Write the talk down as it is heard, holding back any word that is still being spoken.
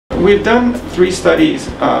We've done 3 studies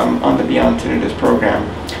on the Beyond Tinnitus program.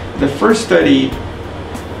 The first study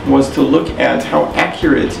was to look at how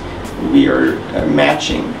accurate we are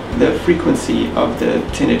matching the frequency of the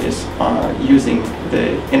tinnitus using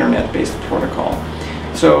the internet-based protocol.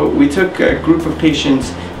 So we took a group of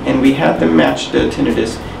patients and we had them match the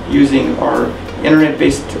tinnitus using our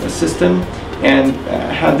internet-based system, and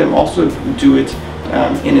had them also do it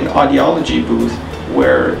in an audiology booth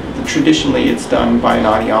where traditionally it's done by an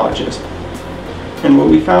audiologist. And what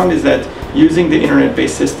we found is that using the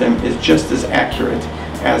internet-based system is just as accurate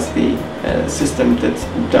as the system that's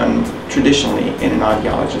done traditionally in an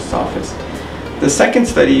audiologist's office. The second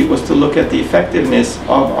study was to look at the effectiveness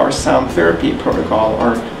of our sound therapy protocol,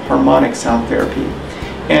 our harmonic sound therapy.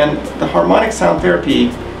 And the harmonic sound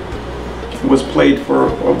therapy was played for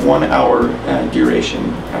a 1-hour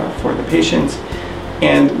duration for the patients.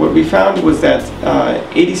 And what we found was that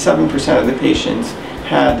 87% of the patients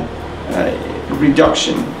had a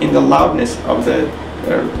reduction in the loudness of the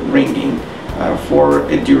ringing for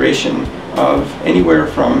a duration of anywhere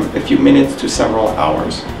from a few minutes to several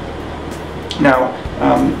hours. Now,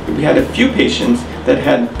 we had a few patients that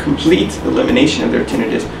had complete elimination of their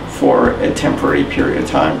tinnitus for a temporary period of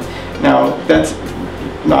time. Now, that's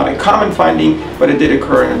not a common finding, but it did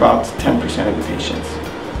occur in about 10% of the patients.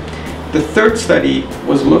 The third study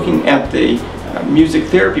was looking at the music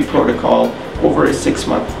therapy protocol over a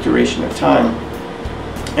 6-month duration of time.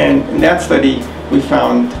 And in that study, we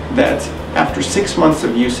found that after 6 months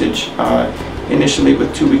of usage, initially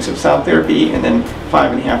with 2 weeks of sound therapy and then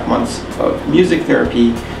 5.5 months of music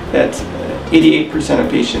therapy, that 88%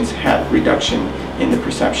 of patients had reduction in the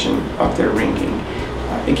perception of their ringing.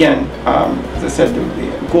 Again, as I said,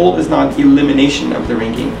 the goal is not elimination of the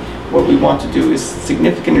ringing. What we want to do is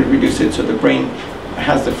significantly reduce it so the brain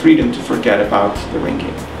has the freedom to forget about the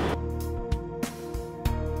ringing.